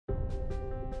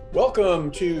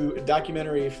Welcome to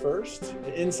Documentary First,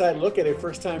 an inside look at a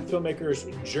first-time filmmaker's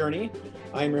journey.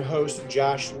 I'm your host,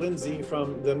 Josh Lindsay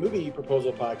from the Movie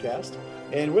Proposal Podcast.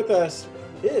 And with us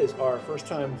is our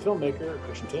first-time filmmaker,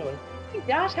 Christian Taylor. Hey,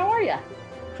 Josh, how are you?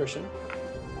 Christian.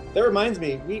 That reminds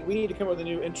me, we need to come up with a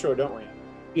new intro, don't we?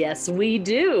 Yes, we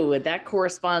do. That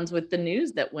corresponds with the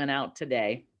news that went out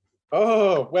today.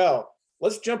 Oh, well,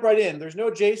 let's jump right in. There's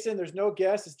no Jason, there's no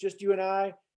guest, it's just you and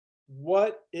I.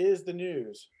 What is the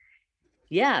news?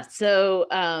 Yeah. So,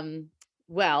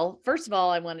 well, first of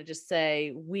all, I want to just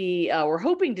say we were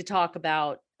hoping to talk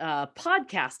about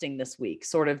podcasting this week,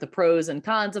 sort of the pros and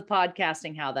cons of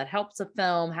podcasting, how that helps a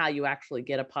film, how you actually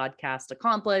get a podcast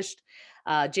accomplished.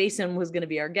 Jason was going to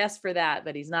be our guest for that,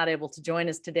 but he's not able to join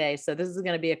us today. So this is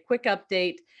going to be a quick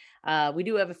update. We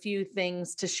do have a few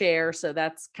things to share, so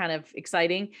that's kind of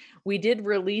exciting. We did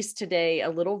release today a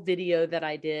little video that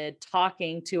I did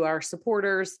talking to our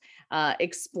supporters,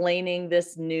 explaining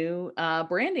this new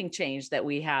branding change that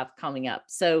we have coming up.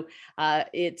 So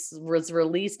it was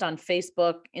released on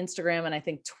Facebook, Instagram, and I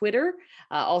think Twitter.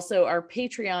 Also, our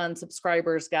Patreon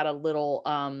subscribers got a little,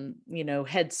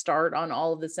 head start on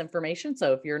all of this information.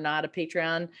 So if you're not a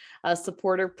Patreon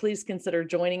supporter, please consider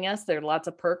joining us. There are lots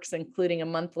of perks, including a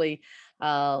monthly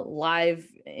live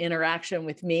interaction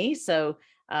with me. So,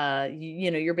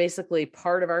 you're basically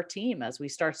part of our team as we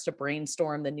start to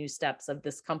brainstorm the new steps of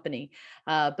this company.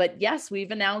 But yes,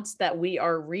 we've announced that we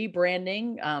are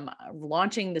rebranding,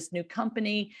 launching this new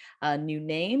company, new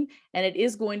name, and it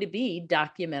is going to be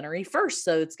Documentary First.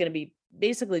 So it's going to be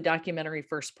basically Documentary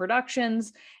First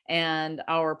Productions, and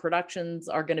our productions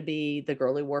are going to be The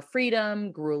Girl Who Wore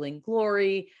Freedom, Grueling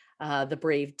Glory, The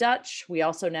Brave Dutch. We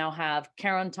also now have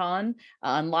Carentan,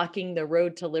 Unlocking the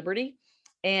Road to Liberty,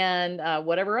 and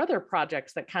whatever other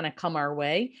projects that kind of come our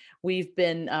way. We've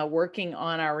been working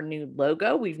on our new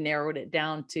logo. We've narrowed it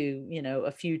down to,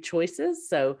 a few choices.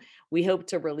 So we hope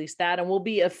to release that, and we'll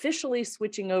be officially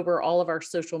switching over all of our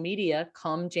social media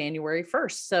come January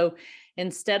 1st. So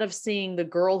instead of seeing The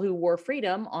Girl Who Wore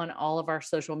Freedom on all of our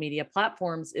social media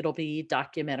platforms, it'll be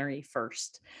Documentary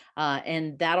First.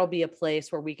 And that'll be a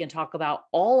place where we can talk about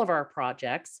all of our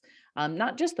projects,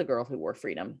 not just The Girl Who Wore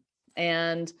Freedom.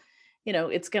 And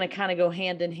it's going to kind of go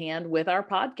hand in hand with our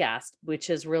podcast, which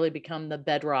has really become the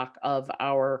bedrock of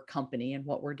our company and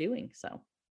what we're doing. So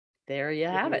there you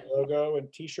have it. Logo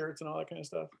and t-shirts and all that kind of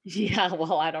stuff. Yeah,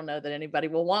 well, I don't know that anybody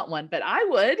will want one, but I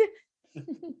would.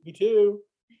 Me too.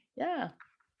 Yeah.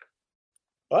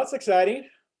 Well, that's exciting.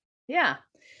 Yeah.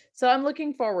 So I'm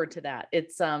looking forward to that.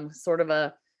 It's sort of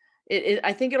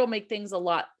I think it'll make things a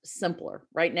lot simpler.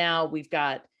 Right now we've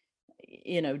got,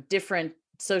 different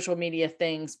social media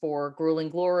things for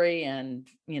Grueling Glory and,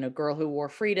 Girl Who Wore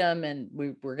Freedom. And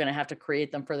we're going to have to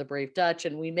create them for The Brave Dutch.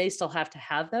 And we may still have to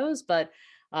have those, but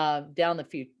down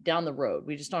the road,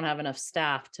 we just don't have enough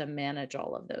staff to manage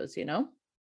all of those,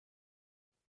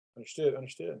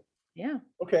 Understood. Yeah.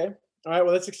 Okay. All right.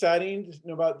 Well, that's exciting. Just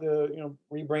know about the,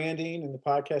 rebranding and the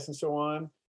podcast and so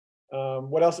on.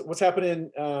 What else? What's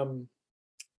happening?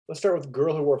 Let's start with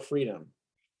Girl Who Wore Freedom.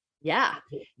 Yeah.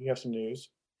 You have some news.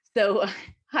 So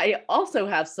I also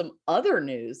have some other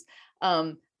news.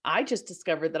 I just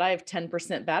discovered that I have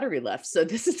 10% battery left. So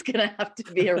this is going to have to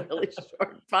be a really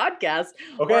short podcast.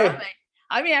 Okay.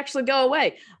 I may actually go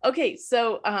away. Okay.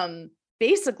 So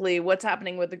basically what's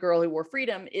happening with The Girl Who Wore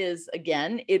Freedom is,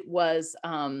 again, it was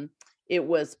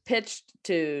pitched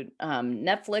to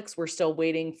Netflix. We're still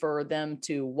waiting for them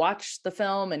to watch the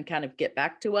film and kind of get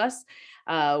back to us.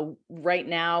 Right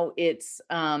now, it's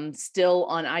still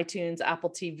on iTunes, Apple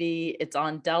TV. It's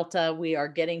on Delta. We are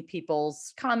getting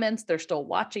people's comments. They're still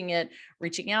watching it,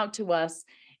 reaching out to us.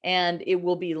 And it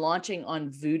will be launching on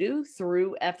Vudu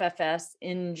through FFS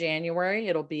in January.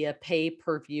 It'll be a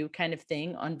pay-per-view kind of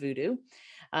thing on Vudu.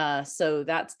 So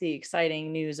that's the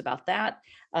exciting news about that.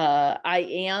 I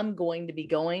am going to be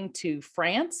going to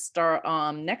France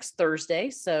next Thursday.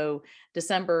 So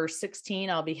December 16,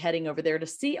 I'll be heading over there to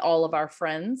see all of our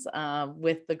friends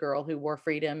with The Girl Who Wore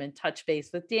Freedom and touch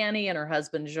base with Danny and her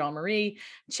husband, Jean-Marie,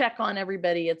 check on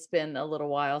everybody. It's been a little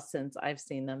while since I've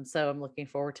seen them. So I'm looking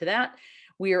forward to that.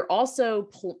 We are also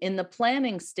in the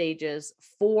planning stages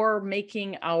for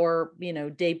making our,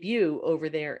 debut over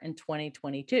there in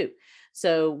 2022.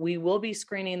 So we will be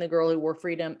screening The Girl Who Wore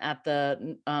Freedom at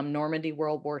the Normandy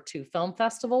World War II Film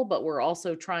Festival, but we're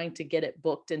also trying to get it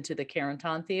booked into the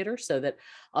Carentan Theater so that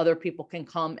other people can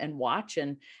come and watch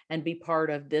and be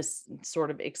part of this sort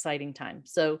of exciting time.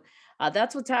 So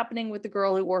that's what's happening with The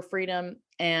Girl Who Wore Freedom.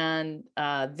 And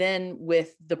then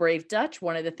with The Brave Dutch,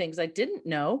 one of the things I didn't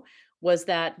know was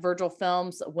that Virgil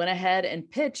Films went ahead and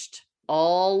pitched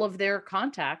all of their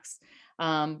contacts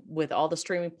with all the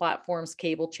streaming platforms,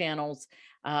 cable channels.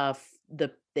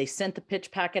 They sent the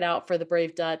pitch packet out for The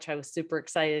Brave Dutch. I was super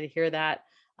excited to hear that.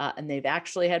 And they've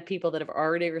actually had people that have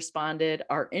already responded,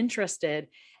 are interested,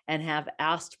 and have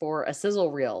asked for a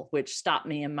sizzle reel, which stopped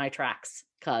me in my tracks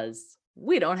because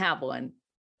we don't have one.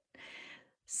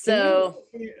 So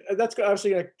that's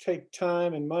obviously going to take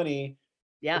time and money.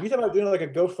 Yeah. Have you thought about doing like a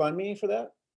GoFundMe for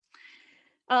that?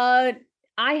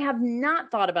 I have not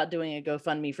thought about doing a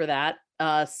GoFundMe for that,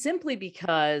 simply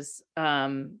because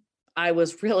I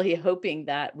was really hoping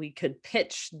that we could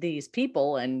pitch these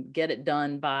people and get it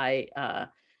done by,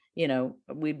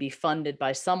 we'd be funded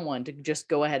by someone to just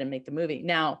go ahead and make the movie.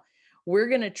 Now, we're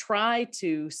going to try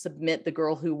to submit the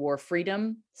Girl Who Wore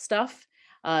Freedom stuff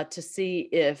to see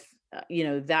if,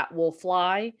 that will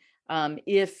fly.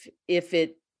 If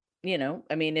it,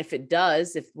 if it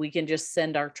does, if we can just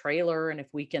send our trailer and if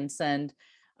we can send,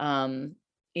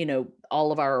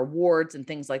 all of our awards and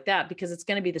things like that, because it's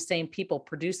going to be the same people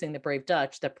producing The Brave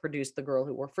Dutch that produced The Girl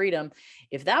Who Wore Freedom.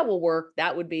 If that will work,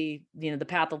 that would be, the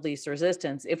path of least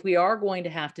resistance. If we are going to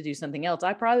have to do something else,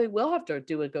 I probably will have to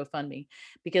do a GoFundMe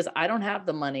because I don't have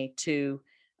the money to,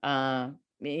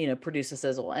 produce a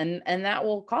sizzle, and that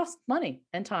will cost money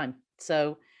and time.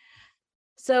 So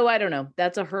I don't know.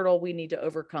 That's a hurdle we need to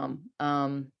overcome.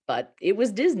 But it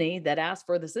was Disney that asked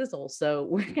for the sizzle, so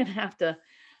we're going to have to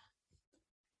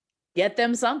get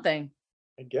them something,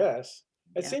 I guess.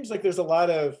 It seems like there's a lot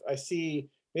of, I see,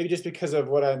 maybe just because of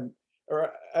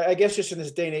I guess just in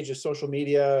this day and age of social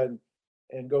media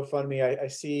and GoFundMe, I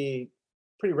see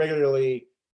pretty regularly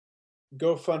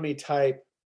GoFundMe type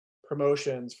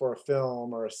promotions for a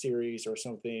film or a series or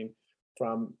something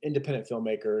from independent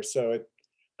filmmakers. So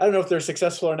I don't know if they're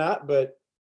successful or not, but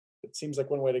it seems like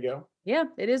one way to go. Yeah,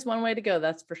 it is one way to go.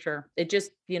 That's for sure. It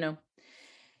just, we'll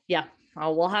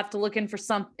have to look into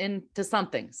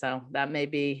something. So that may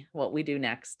be what we do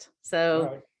next.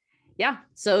 So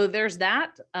so there's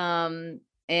that.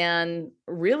 And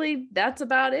really that's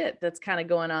about it. That's kind of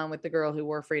going on with The Girl Who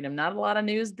Wore Freedom. Not a lot of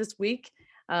news this week.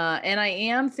 And I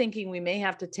am thinking we may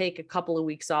have to take a couple of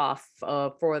weeks off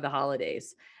for the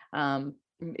holidays,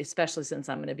 especially since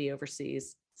I'm going to be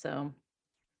overseas. So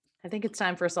I think it's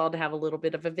time for us all to have a little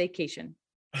bit of a vacation.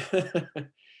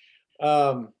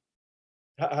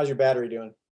 How's your battery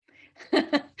doing?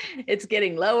 It's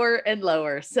getting lower and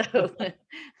lower. So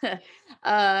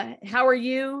how are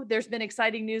you? There's been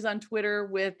exciting news on Twitter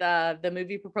with the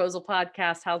Movie Proposal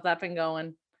podcast. How's that been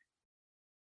going?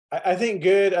 I think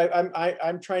good.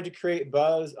 I'm trying to create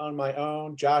buzz on my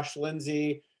own. Josh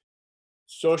Lindsay,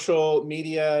 social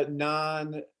media,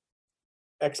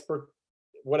 non-expert,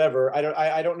 whatever.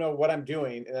 I don't know what I'm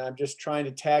doing, and I'm just trying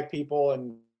to tag people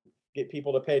and get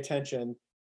people to pay attention.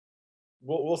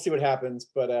 We'll see what happens,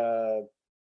 but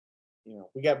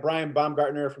we got Brian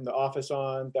Baumgartner from The Office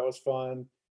on. That was fun,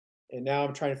 and now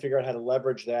I'm trying to figure out how to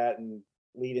leverage that and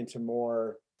lead into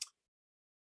more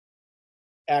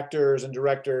actors and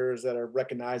directors that are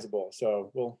recognizable.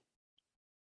 So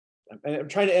I'm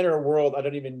trying to enter a world I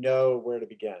don't even know where to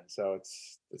begin. So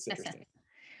it's interesting.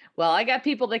 Well, I got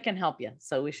people that can help you,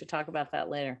 so we should talk about that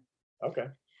later. Okay,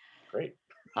 great.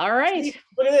 All right. See,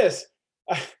 look at this.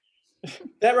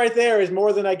 That right there is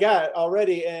more than I got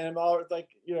already, and I'm all like,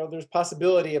 there's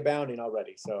possibility abounding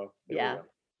already. So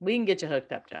we can get you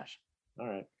hooked up, Josh.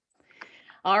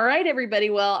 All right, everybody.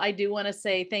 Well, I do want to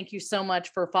say thank you so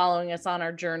much for following us on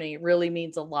our journey. It really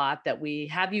means a lot that we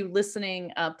have you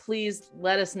listening. Please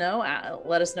let us know.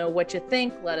 Let us know what you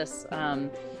think. Let us,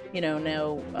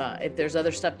 know if there's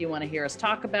other stuff you want to hear us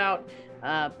talk about.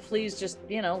 Please just,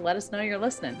 let us know you're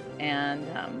listening, and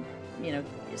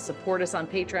support us on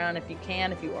Patreon if you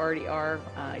can. If you already are,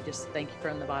 I just thank you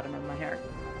from the bottom of my heart.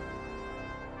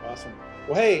 Awesome.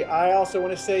 Well, hey, I also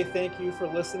want to say thank you for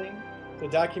listening to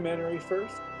Documentary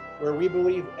First, where we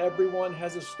believe everyone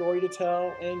has a story to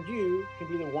tell, and you can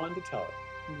be the one to tell it.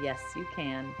 Yes, you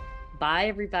can. Bye,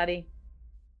 everybody.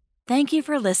 Thank you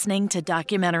for listening to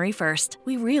Documentary First.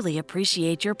 We really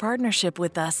appreciate your partnership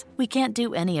with us. We can't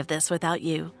do any of this without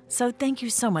you. So thank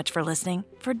you so much for listening,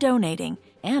 for donating,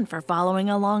 and for following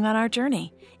along on our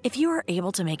journey. If you are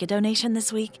able to make a donation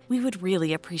this week, we would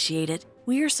really appreciate it.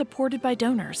 We are supported by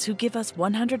donors who give us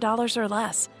 $100 or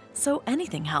less, so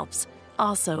anything helps.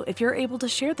 Also, if you're able to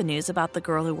share the news about The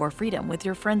Girl Who Wore Freedom with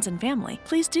your friends and family,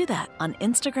 please do that on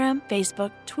Instagram,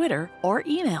 Facebook, Twitter, or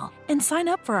email. And sign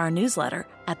up for our newsletter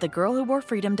at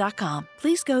thegirlwhoworefreedom.com.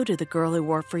 Please go to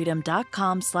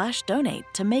thegirlwhoworefreedom.com/donate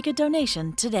to make a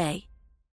donation today.